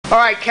All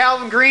right,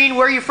 Calvin Green,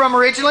 where are you from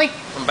originally?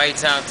 From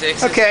Baytown,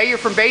 Texas. Okay, you're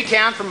from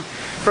Baytown,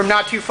 from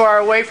not too far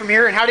away from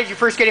here. And how did you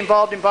first get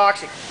involved in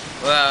boxing?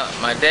 Well,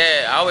 my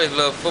dad, I always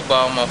loved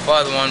football. My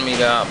father wanted me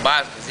to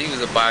box because he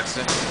was a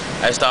boxer.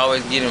 I used to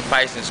always get in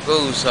fights in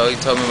school, so he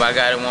told me if I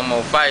got in one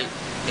more fight,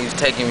 he was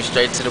taking me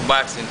straight to the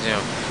boxing gym.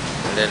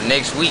 And the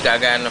next week I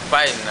got in a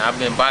fight, and I've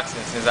been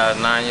boxing since I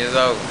was 9 years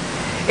old.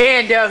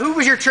 And who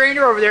was your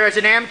trainer over there as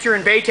an amateur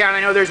in Baytown? I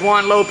know there's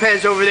Juan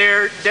Lopez over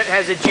there that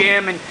has a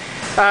gym. And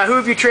who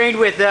have you trained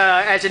with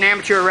as an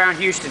amateur around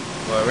Houston?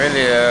 Well,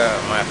 really,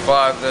 my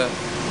father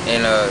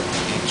and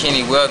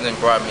Kenny Weldon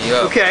brought me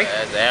up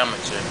as an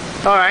amateur.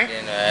 All right.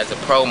 And as a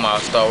pro, I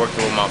started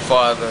working with my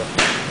father.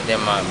 And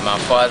then my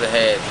father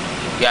had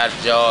got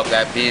a job,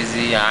 got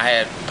busy. I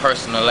had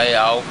personal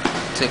layoff,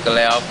 took a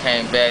layoff,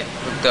 came back,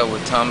 hooked up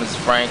with Thomas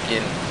Frank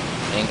and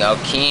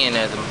Ken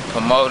as a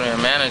promoter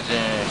and manager,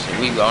 and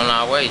we on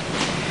our way.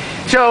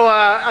 So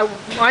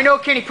I know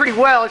Kenny pretty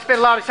well. I spent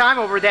a lot of time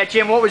over at that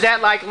gym. What was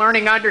that like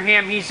learning under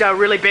him? He's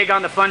really big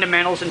on the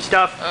fundamentals and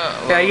stuff.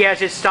 Well, he has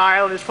his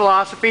style and his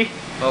philosophy.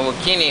 Well,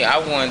 with Kenny, I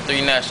won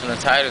 3 national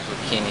titles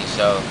with Kenny,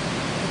 so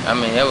I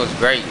mean it was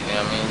great.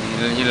 I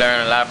mean you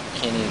learn a lot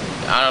from Kenny.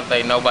 I don't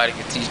think nobody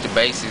could teach the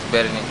basics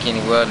better than Kenny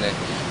Weldon.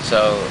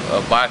 So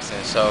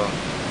boxing. So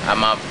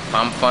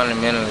I'm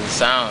fundamentally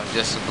sound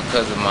just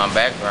because of my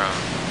background.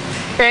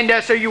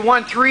 And so you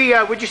won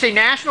 3, would you say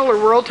national or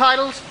world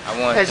titles? I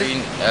won 3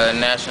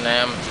 national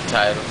amateur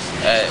titles.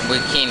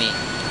 With Kenny,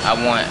 I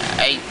won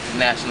 8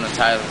 national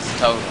titles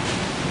total.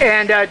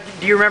 And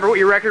do you remember what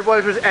your record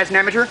was as an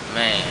amateur?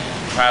 Man,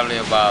 probably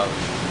about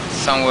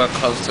somewhere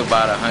close to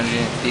about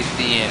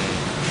 150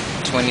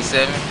 and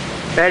 27.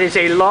 That is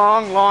a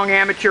long, long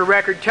amateur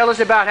record. Tell us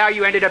about how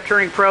you ended up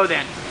turning pro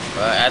then.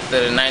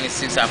 After the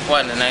 '96, I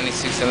fought in the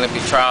 '96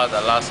 Olympic trials.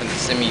 I lost in the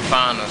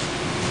semifinals.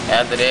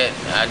 After that,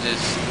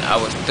 I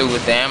was through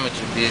with the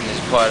amateur business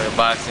part of the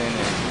boxing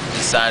and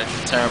decided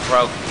to turn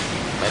pro,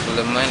 make a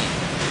little money.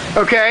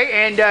 Okay,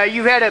 and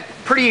you had a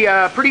pretty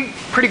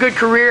good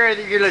career.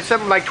 You're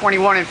something like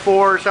 21-4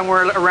 or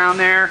somewhere around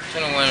there.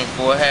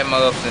 21-4, had my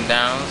ups and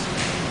downs.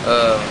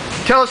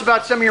 Tell us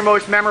about some of your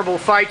most memorable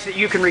fights that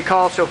you can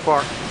recall so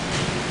far.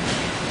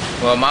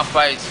 Well, my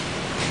fights,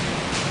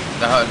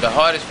 the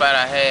hardest fight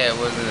I had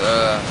was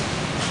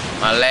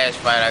my last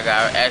fight.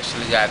 I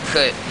actually got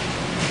cut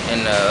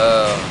in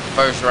the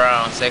first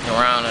round, second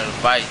round of the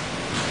fight,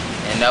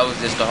 and that was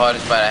just the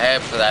hardest fight I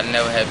had because I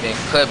never had been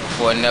cut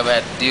before, never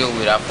had to deal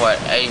with it. I fought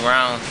 8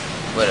 rounds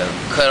with a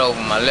cut over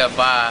my left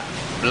eye,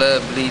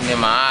 blood bleeding in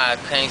my eye,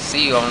 can't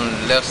see on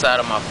the left side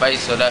of my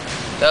face, so that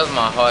was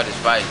my hardest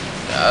fight.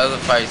 The other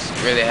fights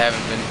really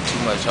haven't been too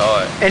much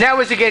hard. And that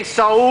was against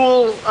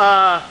Saul,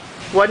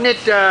 wasn't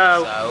it?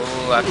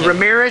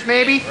 Ramirez,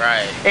 maybe?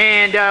 Right.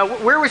 And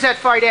where was that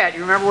fight at?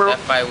 You remember where? That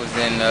fight was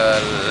in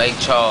Lake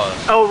Charles.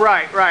 Oh,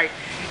 right, right.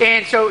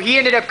 And so he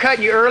ended up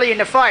cutting you early in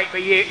the fight,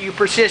 but you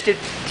persisted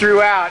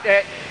throughout.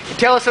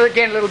 Tell us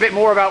again a little bit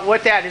more about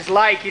what that is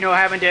like, you know,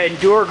 having to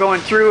endure going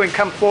through and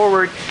come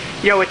forward,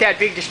 you know, with that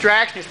big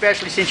distraction,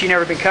 especially since you've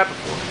never been cut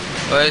before.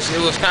 Well,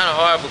 it was kind of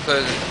hard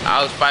because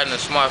I was fighting a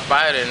smart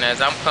fighter, and as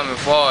I'm coming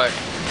forward,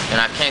 and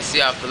I can't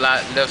see off the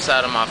left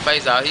side of my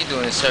face, all he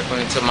doing is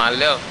circling to my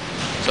left.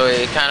 So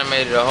it kind of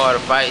made it a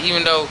harder fight.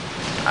 Even though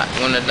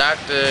when the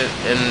doctor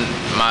and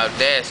my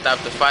dad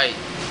stopped the fight,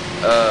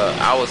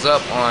 I was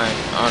up on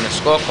the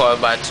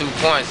scorecard by 2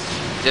 points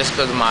just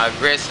because of my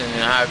aggression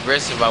and how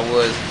aggressive I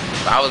was.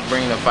 I was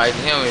bringing the fight to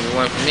him. If it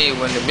wasn't for me, it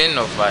wouldn't have been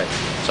no fight.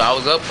 So I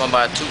was up on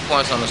about 2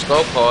 points on the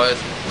scorecard.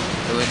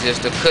 It was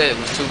just the cut. It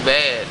was too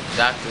bad.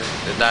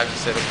 The doctor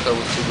said the cut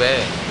was too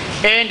bad.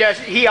 And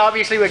he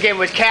obviously, again,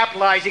 was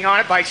capitalizing on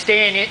it by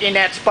staying in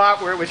that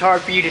spot where it was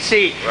hard for you to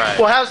see. Right.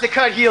 Well, how's the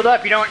cut healed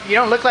up? You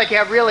don't look like you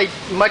have really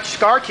much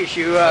scar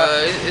tissue.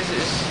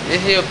 It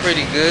healed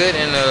pretty good,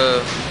 and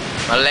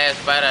my last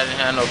fight I didn't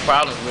have no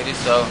problems with it,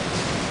 so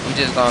I'm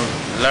just gonna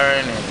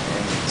learn and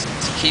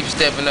keep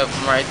stepping up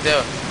from right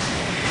there.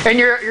 And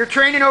you're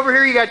training over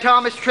here. You got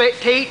Thomas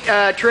Tate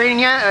training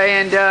you,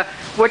 and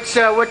what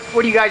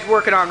are you guys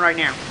working on right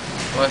now?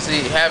 Well,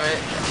 see,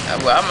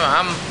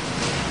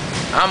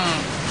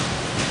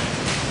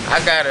 I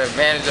got an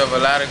advantage of a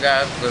lot of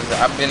guys because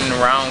I've been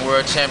around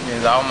world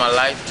champions all my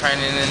life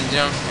training in the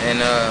gym, and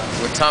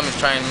with Thomas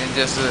training me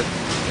just a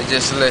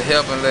little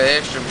help and a little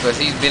extra because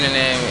he's been in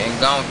there and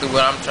gone through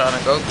what I'm trying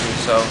to go through.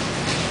 So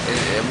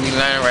we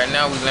learning right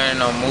now. We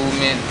learning on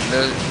movement,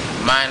 little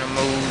minor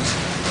moves,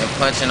 and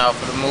punching off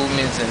of the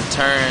movements and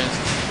turns,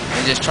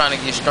 and just trying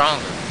to get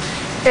stronger.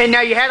 And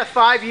now you had a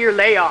 5-year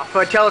layoff.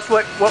 Tell us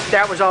what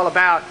that was all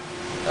about.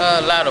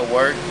 A lot of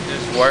work,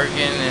 just working,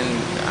 and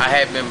I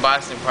had been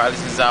boxing probably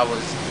since I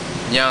was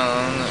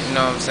young, you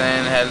know what I'm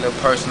saying? I had little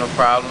personal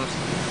problems.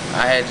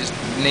 I had just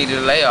needed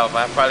a layoff.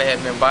 I probably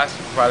had been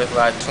boxing for probably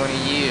like 20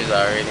 years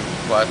already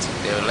before I took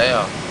the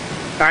layoff.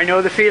 I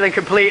know the feeling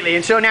completely.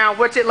 And so now,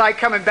 what's it like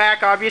coming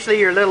back? Obviously,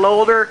 you're a little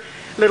older,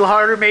 a little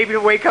harder maybe to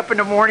wake up in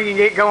the morning and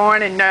get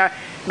going. And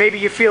maybe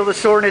you feel the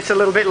soreness a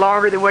little bit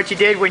longer than what you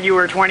did when you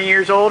were 20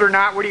 years old or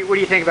not? What do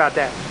you think about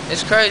that?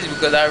 It's crazy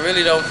because I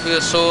really don't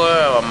feel sore,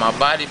 or my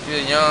body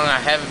feels young.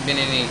 I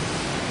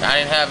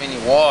didn't have any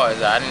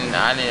wars. I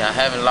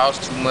haven't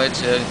lost too much,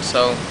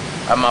 so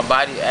my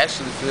body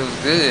actually feels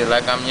good,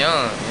 like I'm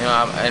young, you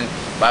know. And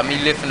by me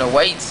lifting the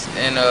weights,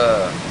 and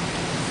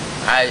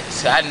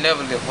I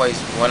never lift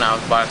weights when I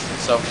was boxing.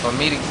 So for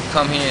me to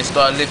come here and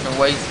start lifting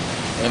weights,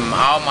 and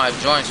all my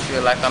joints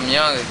feel like I'm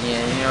young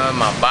again, you know.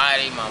 My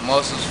body, my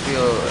muscles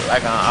feel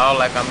like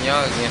I'm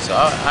young again. So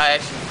I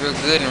actually feel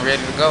good and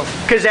ready to go.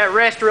 Because that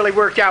rest really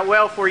worked out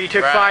well for you. You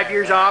took 5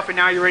 years off, and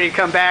now you're ready to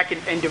come back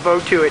and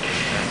devote to it.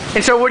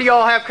 And so, what do you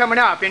all have coming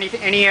up? Any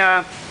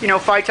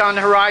fights on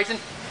the horizon?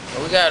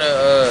 We got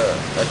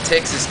a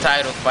Texas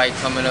title fight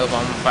coming up.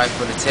 I'm gonna fight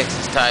for the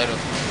Texas title.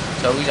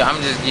 So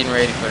I'm just getting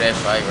ready for that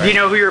fight. Right. Do you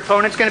know who your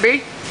opponent's going to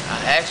be?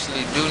 I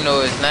actually do know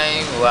his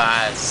name. Well,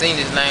 I've seen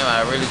his name.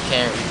 I really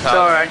can't recall.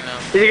 All right.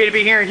 Is he going to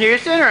be here in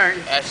Houston, or?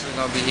 Actually,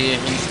 going to be here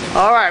in Houston.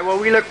 All right. Well,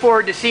 we look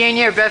forward to seeing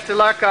you. Best of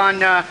luck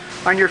on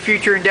your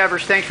future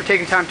endeavors. Thanks for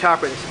taking time to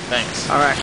talk with us. Thanks. All right.